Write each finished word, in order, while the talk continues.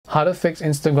How to fix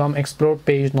Instagram Explore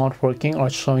page not working or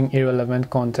showing irrelevant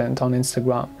content on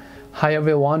Instagram. Hi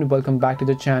everyone, welcome back to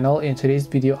the channel. In today's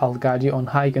video, I'll guide you on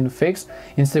how you can fix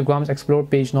Instagram's Explore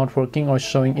page not working or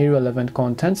showing irrelevant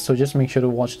content. So just make sure to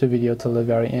watch the video till the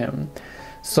very end.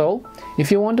 So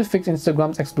if you want to fix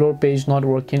Instagram's Explore page not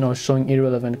working or showing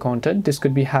irrelevant content, this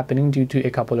could be happening due to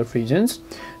a couple of reasons.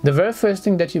 The very first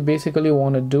thing that you basically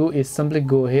want to do is simply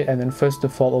go ahead and then first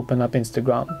of all open up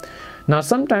Instagram. Now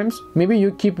sometimes maybe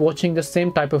you keep watching the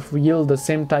same type of reel, the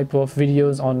same type of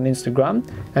videos on Instagram,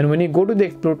 and when you go to the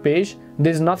Explore page,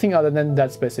 there's nothing other than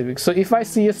that specific. So if I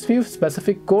see a few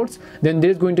specific quotes, then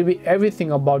there's going to be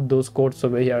everything about those quotes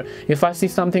over here. If I see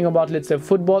something about, let's say,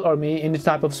 football or maybe any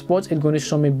type of sports, it's going to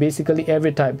show me basically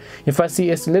every type. If I see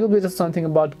a little bit of something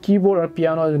about keyboard or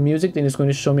piano or music, then it's going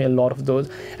to show me a lot of those.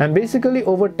 And basically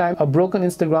over time, a broken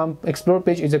Instagram Explore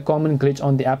page is a common glitch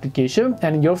on the application,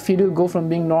 and your feed will go from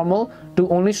being normal to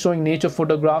only showing nature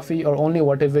photography or only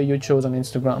whatever you chose on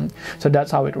Instagram. So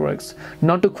that's how it works.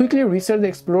 Now to quickly reset the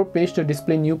Explore page to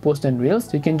display new posts and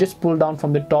reels, you can just pull down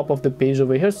from the top of the page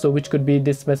over here, so which could be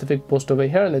this specific post over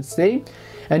here, let's say,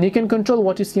 and you can control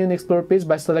what you see on the Explore page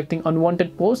by selecting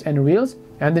unwanted posts and reels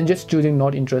and then just choosing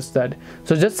not interested.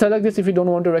 So just select this if you don't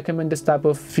want to recommend this type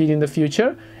of feed in the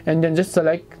future, and then just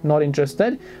select not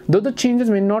interested. Though the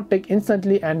changes may not take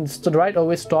instantly and right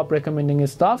away stop recommending your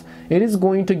stuff, it is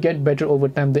going to get better over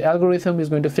time. The algorithm is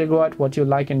going to figure out what you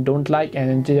like and don't like,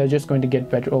 and they are just going to get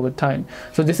better over time.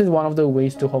 So this is one of the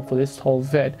ways to hopefully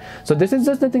solve it. So this is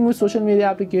just the thing with social media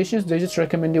applications. They just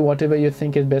recommend you whatever you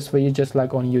think is best for you, just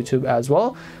like on YouTube as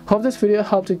well. Hope this video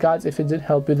helped you guys. If it did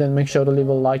help you, then make sure to leave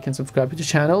a like and subscribe to the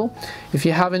channel. If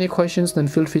you have any questions, then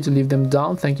feel free to leave them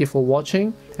down. Thank you for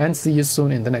watching and see you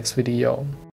soon in the next video.